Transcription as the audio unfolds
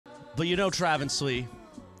But you know, Travis Sliwa,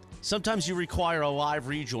 sometimes you require a live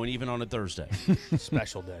rejoin even on a Thursday.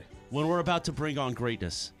 Special day. When we're about to bring on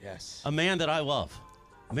greatness. Yes. A man that I love.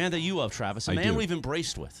 A man that you love, Travis. A man we've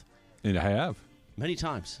embraced with. And I have. Many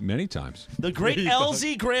times. Many times. The great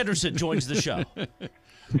LZ Granderson joins the show.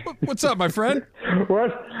 What's up, my friend?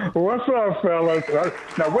 What's up, fellas?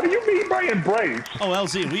 Now, what do you mean by embrace? Oh,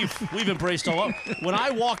 LZ, we've embraced all up. When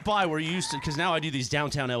I walk by where you used to, because now I do these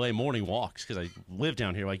downtown LA morning walks because I live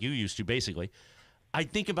down here like you used to, basically. I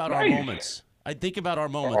think about our moments. I think about our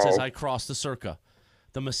moments as I cross the Circa.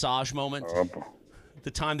 The massage moment.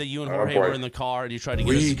 The time that you and Jorge were in the car and you tried to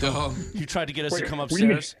get us to come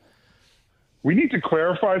upstairs. We need to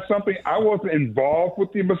clarify something. I wasn't involved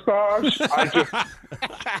with the massage.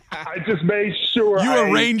 I just made sure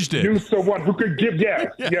you arranged it. Knew someone who could give.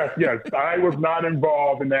 Yes. I was not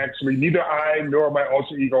involved in actually. Neither I nor my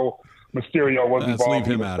alter ego Mysterio was involved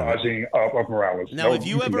in massaging of Morales. Now, if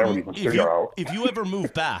you ever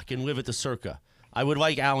move back and live at the Circa, I would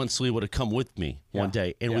like Alan Sliwa to come with me one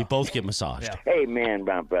day, and we both get massaged. Yeah. Hey, man,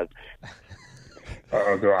 my brother.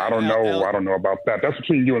 I don't know about that. That's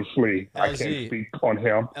between you and Slee. I can't speak on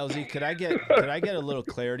him. LZ, could I get a little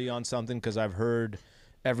clarity on something? Because I've heard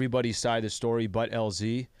everybody's side of the story but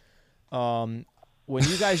LZ. When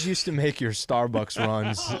you guys used to make your Starbucks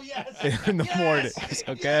runs in the mornings,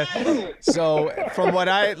 okay? So from what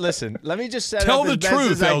listen, let me just set up as best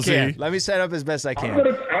as I can. Let me set up as best I can.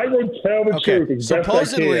 I will tell the truth.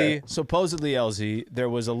 Supposedly, LZ, there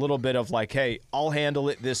was a little bit of like, hey, I'll handle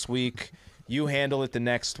it this week. You handle it the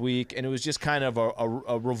next week, and it was just kind of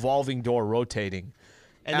a revolving door rotating.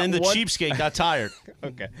 And then the cheapskate got tired.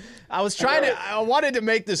 Okay. I wanted to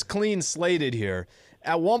make this clean slated here.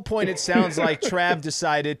 At one point, it sounds like Trav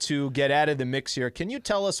decided to get out of the mix here. Can you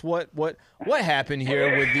tell us what happened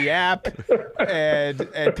here with the app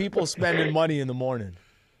and people spending money in the morning?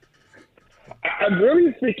 I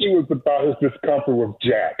really think it was about his discomfort with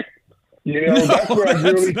Jack. You know, that's what I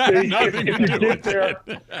really think if you get there.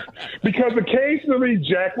 Because occasionally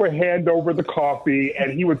Jack would hand over the coffee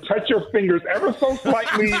and he would touch your fingers ever so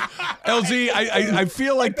slightly. LZ, I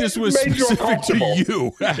feel like this was specific to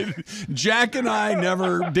you. Jack and I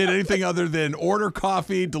never did anything other than order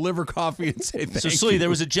coffee, deliver coffee, and say thank you. So, Slee, there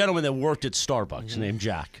was a gentleman that worked at Starbucks named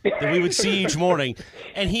Jack that we would see each morning,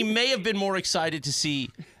 and he may have been more excited to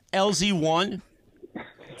see LZ won,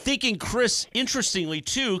 thinking Chris, interestingly,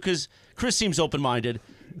 too, because Chris seems open-minded.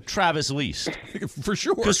 Travis least. For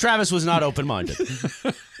sure. Because Travis was not open-minded.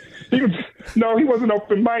 He wasn't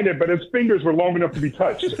open-minded, but his fingers were long enough to be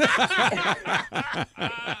touched.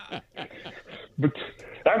 But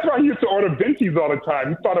that's why he used to order Ventis all the time.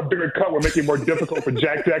 He thought a bigger cut would make it more difficult for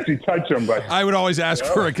Jack to actually touch him. But I would always ask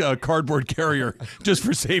for a cardboard carrier just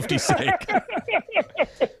for safety's sake.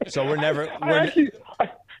 So we're never...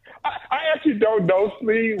 I actually don't know,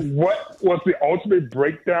 Slee, what was the ultimate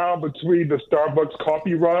breakdown between the Starbucks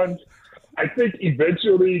coffee runs. I think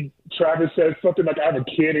eventually Travis said something like, I have a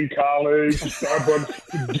kid in college,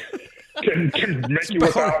 Starbucks can make you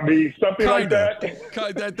without me, something like that.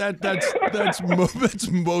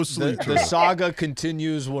 That's mostly true. The saga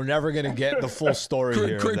continues. We're never going to get the full story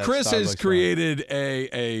here. Chris has created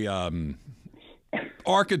a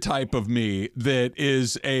archetype of me that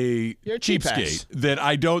is a cheapskate, that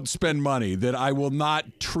I don't spend money, that I will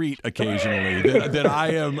not treat occasionally, that I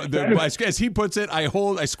am, as he puts it, I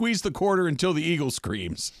squeeze the quarter until the eagle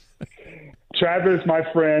screams. Travis, my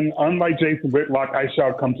friend, unlike Jason Whitlock, I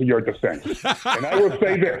shall come to your defense. And I will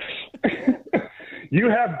say this. You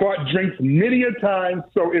have bought drinks many a time,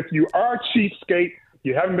 so if you are a cheapskate,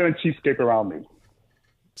 you haven't been a cheapskate around me.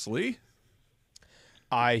 Slee?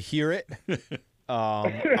 I hear it.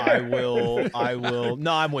 I will.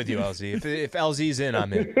 No, I'm with you, LZ. If LZ's in,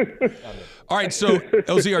 I'm in. All right, so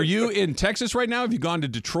LZ, are you in Texas right now? Have you gone to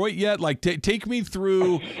Detroit yet? Like, take me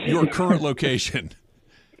through your current location.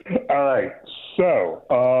 All right,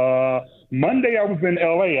 so Monday I was in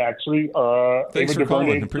LA actually. Thanks for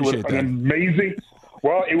calling. Appreciate that. Amazing.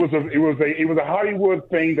 Well, it was a Hollywood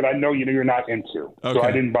thing that I know you're not into, so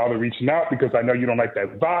I didn't bother reaching out because I know you don't like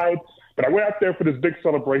that vibe. But I went out there for this big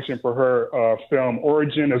celebration for her film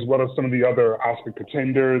Origin, as well as some of the other Oscar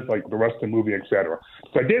contenders, like the rest of the movie, etc.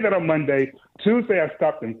 So I did that on Monday. Tuesday, I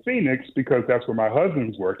stopped in Phoenix because that's where my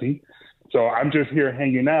husband's working. So I'm just here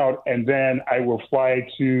hanging out, and then I will fly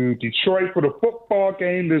to Detroit for the football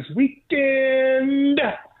game this weekend.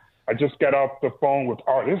 I just got off the phone with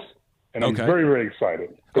artists, And I'm very, very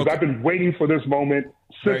excited because I've been waiting for this moment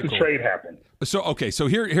since the trade happened. So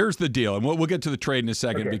here's the deal, and we'll get to the trade in a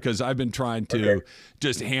second because I've been trying to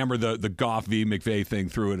just hammer the Goff v. McVay thing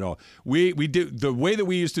through it all. We do the way that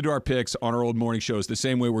we used to do our picks on our old morning shows, the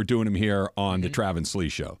same way we're doing them here on the Travis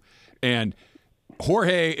Sliwa Show. And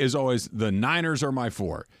Jorge is always the Niners are my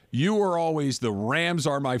 4. You are always the Rams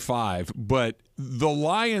are my 5, but the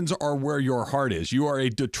Lions are where your heart is. You are a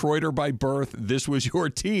Detroiter by birth. This was your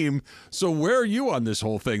team. So where are you on this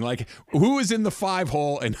whole thing? Like, who is in the 5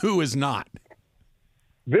 hole and who is not?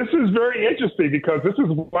 This is very interesting because this is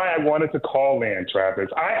why I wanted to call in, Travis.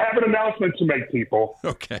 I have an announcement to make, people.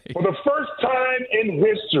 Okay. For the first time in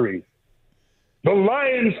history, the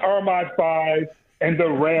Lions are my 5 and the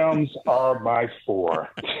Rams are my 4.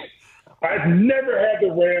 I've never had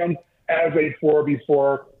the Rams as a 4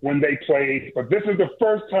 before when they played, but this is the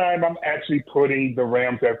first time I'm actually putting the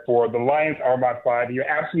Rams at 4. The Lions are my 5. And you're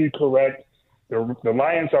absolutely correct. The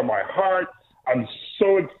Lions are my heart. I'm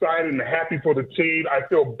so excited and happy for the team. I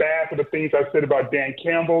feel bad for the things I said about Dan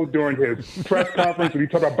Campbell during his press conference when he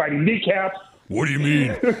talked about biting kneecaps. What do you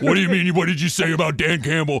mean? What do you mean? What did you say about Dan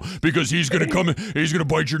Campbell? Because he's going to come in, he's going to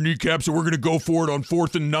bite your kneecaps, and we're going to go for it on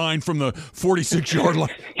 4th and 9 from the 46-yard line.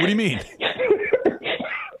 What do you mean?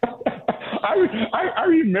 I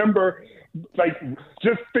remember, like,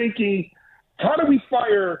 just thinking, how do we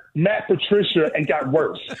fire Matt Patricia and got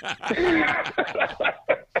worse?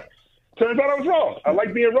 Turns out I was wrong. I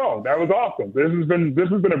like being wrong. That was awesome. This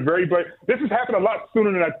has been a very great. This has happened a lot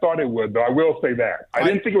sooner than I thought it would, though. I will say that. I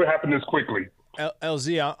didn't think it would happen this quickly.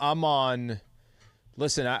 LZ, I'm on.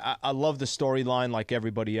 Listen, I love the storyline like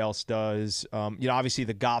everybody else does. Obviously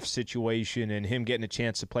the Goff situation and him getting a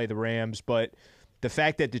chance to play the Rams, but the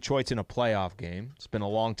fact that Detroit's in a playoff game, it's been a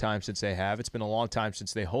long time since they have. It's been a long time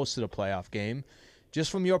since they hosted a playoff game.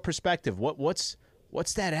 Just from your perspective, what's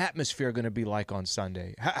that atmosphere going to be like on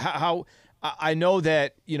Sunday? How I know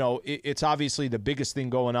that it's obviously the biggest thing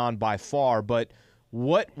going on by far, but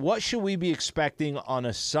what should we be expecting on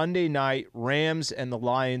a Sunday night? Rams and the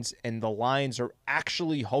Lions are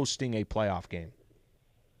actually hosting a playoff game.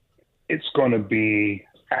 It's going to be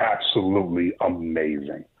absolutely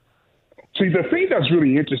amazing. See, the thing that's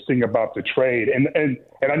really interesting about the trade, and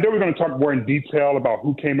I know we're going to talk more in detail about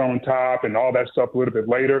who came on top and all that stuff a little bit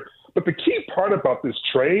later, but the key part about this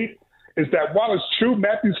trade is that while it's true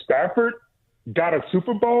Matthew Stafford got a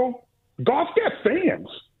Super Bowl, Goff got fans.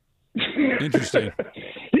 Interesting.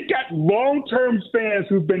 He got long-term fans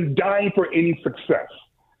who've been dying for any success.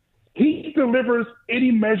 He delivers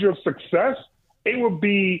any measure of success, it will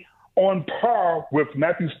be on par with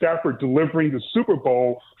Matthew Stafford delivering the Super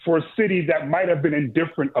Bowl for a city that might have been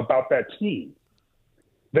indifferent about that team.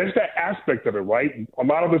 There's that aspect of it, right? A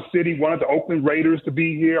lot of the city wanted the Oakland Raiders to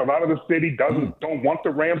be here. A lot of the city don't want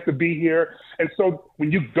the Rams to be here. And so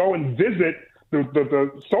when you go and visit the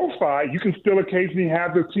SoFi, you can still occasionally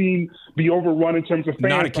have the team be overrun in terms of fans.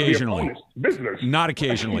 Not occasionally. Visitors. Not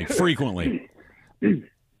occasionally. Frequently.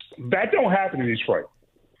 That don't happen in Detroit.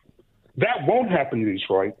 That won't happen in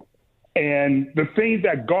Detroit. And the thing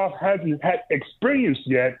that Goff hasn't had experienced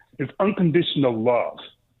yet is unconditional love.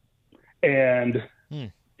 And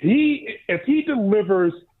if he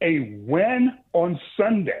delivers a win on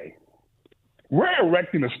Sunday, we're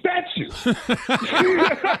erecting a statue.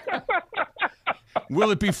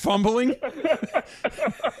 Will it be fumbling?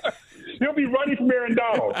 He'll be running from Aaron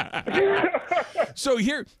Donald. So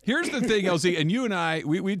here's the thing, LZ, and you and I,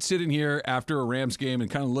 we'd sit in here after a Rams game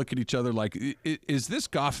and kind of look at each other like, is this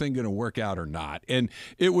Goff thing going to work out or not? And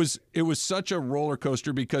it was such a roller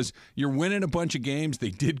coaster because you're winning a bunch of games.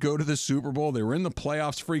 They did go to the Super Bowl. They were in the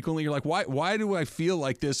playoffs frequently. You're like, why do I feel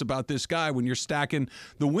like this about this guy when you're stacking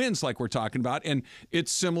the wins like we're talking about? And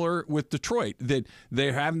it's similar with Detroit, that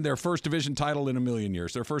they're having their first division title in a million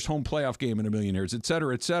years, their first home playoff game in a million years, et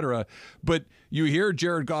cetera, et cetera. But you hear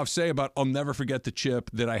Jared Goff say about, I'll never forget the chip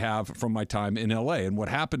that I have from my time in LA and what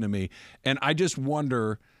happened to me. And I just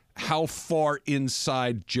wonder how far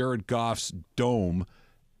inside Jared Goff's dome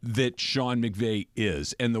that Sean McVay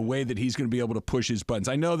is and the way that he's going to be able to push his buttons.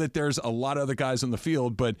 I know that there's a lot of other guys on the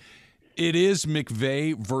field, but it is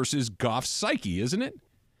McVay versus Goff's psyche, isn't it?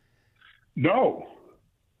 No,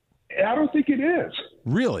 I don't think it is.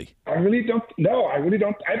 Really? I really don't. No, I really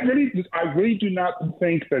don't. I really do not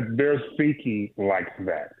think that they're thinking like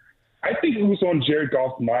that. I think who's on Jared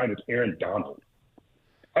Goff's mind is Aaron Donald.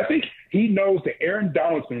 I think he knows that Aaron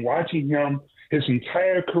Donald's been watching him his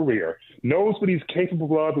entire career, knows what he's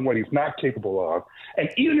capable of and what he's not capable of. And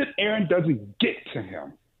even if Aaron doesn't get to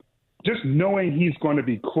him, just knowing he's going to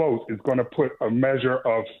be close is going to put a measure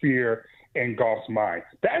of fear in Goff's mind.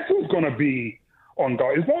 That's who's going to be on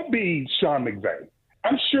golf. It won't be Sean McVay.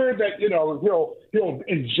 I'm sure that, he'll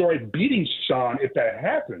enjoy beating Sean if that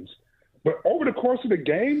happens. But over the course of the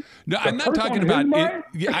game, no, I'm not talking about it.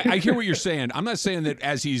 Yeah, I hear what you're saying. I'm not saying that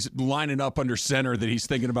as he's lining up under center that he's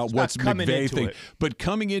thinking about what's McVay thing. But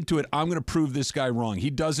coming into it, I'm going to prove this guy wrong.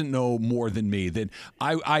 He doesn't know more than me. That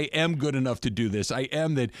I am good enough to do this. I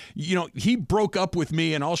am that. He broke up with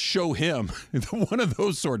me, and I'll show him. One of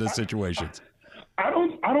those sort of situations. I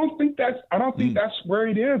don't think that's where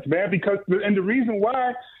it is, man. Because the reason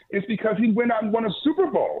why is because he went out and won a Super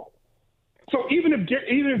Bowl. So even if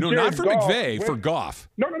Jared not for Goff McVay, for Goff.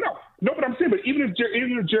 No. But I'm saying, but even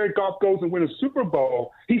if Jared Goff goes and wins a Super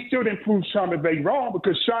Bowl, he still didn't prove Sean McVay wrong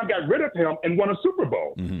because Sean got rid of him and won a Super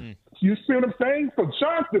Bowl. Mm-hmm. You see what I'm saying? So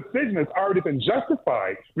Sean's decision has already been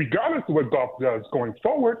justified, regardless of what Goff does going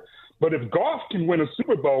forward. But if Goff can win a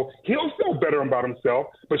Super Bowl, he'll feel better about himself.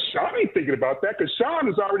 But Sean ain't thinking about that because Sean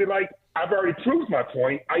is already like, I've already proved my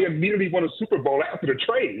point. I immediately won a Super Bowl after the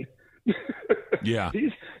trade. Yeah.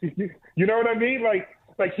 You know what I mean? Like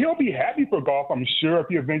he'll be happy for Goff, I'm sure, if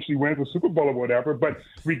he eventually wins a Super Bowl or whatever. But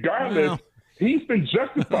regardless, he's been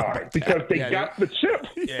justified because they got the chip.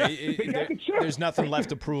 Yeah, there's nothing left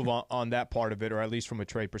to prove on that part of it, or at least from a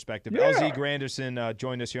trade perspective. Yeah. LZ Granderson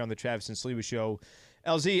joined us here on the Travis and Sliwa Show.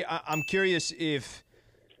 LZ, I'm curious if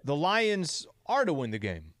the Lions are to win the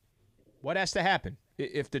game, what has to happen?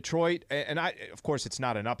 If Detroit, and of course it's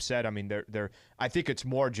not an upset. I mean, I think it's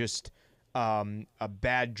more just a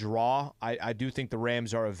bad draw. I do think the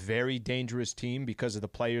Rams are a very dangerous team because of the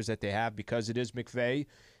players that they have, because it is McVay.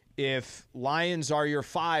 If Lions are your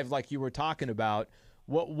 5, like you were talking about,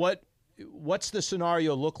 what's the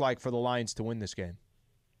scenario look like for the Lions to win this game?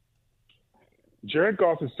 Jared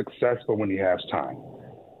Goff is successful when he has time.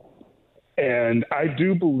 And I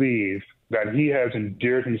do believe that he has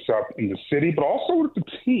endeared himself in the city, but also with the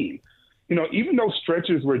team. Even those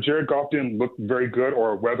stretches where Jared Goff didn't look very good,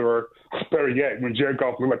 or whether, better yet, when Jared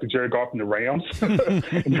Goff looked like the Jared Goff in the Rams,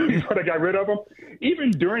 before they got rid of him, even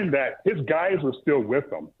during that, his guys were still with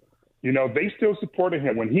him. They still supported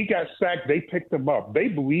him. When he got sacked, they picked him up. They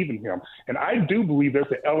believe in him. And I do believe there's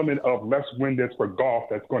an element of let's win this for Goff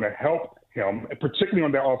that's going to help him, particularly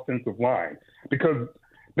on their offensive line, because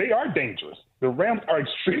they are dangerous. The Rams are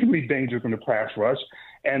extremely dangerous in the pass rush,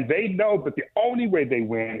 and they know that the only way they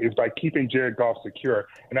win is by keeping Jared Goff secure.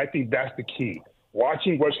 And I think that's the key.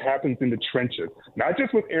 Watching what happens in the trenches, not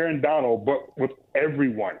just with Aaron Donald, but with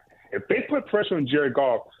everyone. If they put pressure on Jared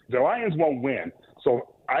Goff, the Lions won't win.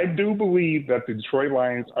 So I do believe that the Detroit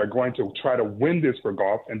Lions are going to try to win this for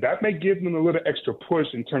Goff, and that may give them a little extra push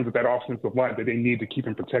in terms of that offensive line that they need to keep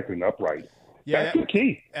him protected and upright. Yeah, that's the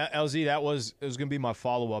key. LZ, it was going to be my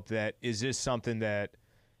follow-up. That is this something that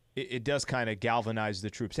it does kind of galvanize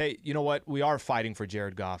the troops. Hey, you know what? We are fighting for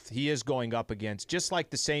Jared Goff. He is going up against just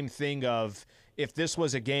like the same thing of if this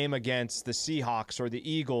was a game against the Seahawks or the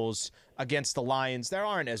Eagles against the Lions, there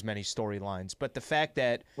aren't as many storylines. But the fact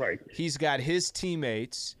that he's got his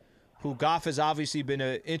teammates, who Goff has obviously been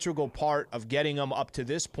an integral part of getting them up to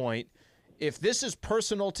this point. If this is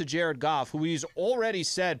personal to Jared Goff, who he's already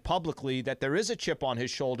said publicly that there is a chip on his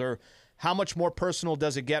shoulder, how much more personal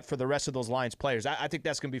does it get for the rest of those Lions players? I think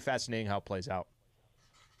that's going to be fascinating how it plays out.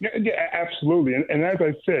 Yeah, absolutely. And as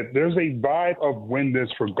I said, there's a vibe of win this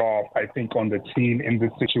for Goff, I think, on the team in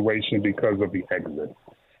this situation because of the exit.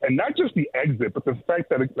 And not just the exit, but the fact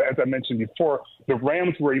that, as I mentioned before, the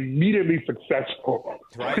Rams were immediately successful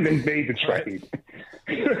when they made the trade.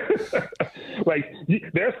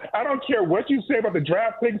 I don't care what you say about the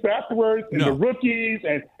draft picks afterwards and the rookies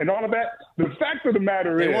and all of that. The fact of the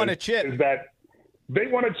matter is that they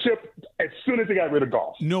want a chip as soon as they got rid of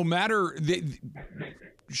Goff. No matter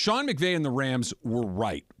Sean McVay and the Rams were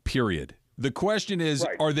right, period. The question is,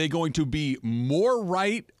 are they going to be more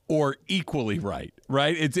right or equally right?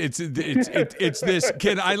 Right? It's this.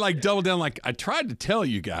 Can I double down? I tried to tell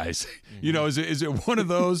you guys. Is it one of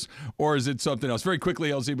those or is it something else? Very quickly,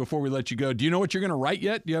 LZ, before we let you go, do you know what you're going to write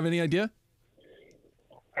yet? Do you have any idea?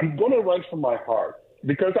 I'm going to write from my heart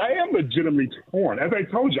because I am legitimately torn. As I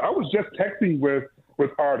told you, I was just texting with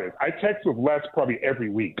artists. I text with Les probably every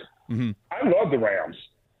week. Mm-hmm. I love the Rams.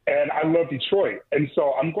 And I love Detroit. And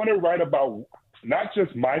so I'm going to write about not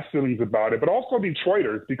just my feelings about it, but also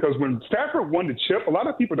Detroiters, because when Stafford won the chip, a lot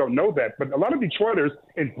of people don't know that, but a lot of Detroiters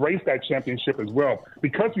embrace that championship as well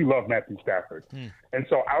because we love Matthew Stafford. And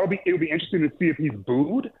so it'll be interesting to see if he's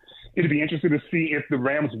booed. It'll be interesting to see if the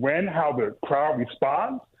Rams win, how the crowd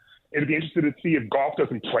responds. It'll be interesting to see if Goff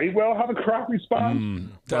doesn't play well, how the crowd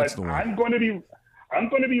responds. That's the one. I'm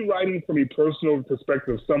going to be writing from a personal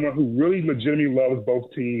perspective of someone who really legitimately loves both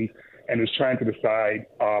teams and is trying to decide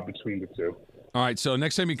between the two. All right, so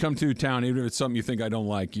next time you come to town, even if it's something you think I don't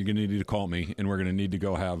like, you're going to need to call me, and we're going to need to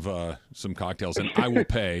go have some cocktails, and I will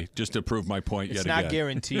pay just to prove my point yet again. It's not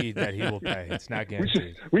guaranteed that he will pay. It's not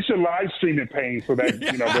guaranteed. We should live stream it paying so that,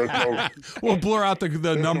 there's no... We'll blur out the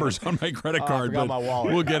numbers on my credit card, but my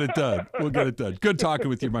wallet. we'll get it done. We'll get it done. Good talking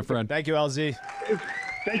with you, my friend. Thank you, LZ.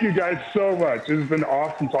 Thank you guys so much. It has been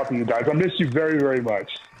awesome talking to you guys. I miss you very, very much.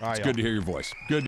 It's good to hear your voice. Good.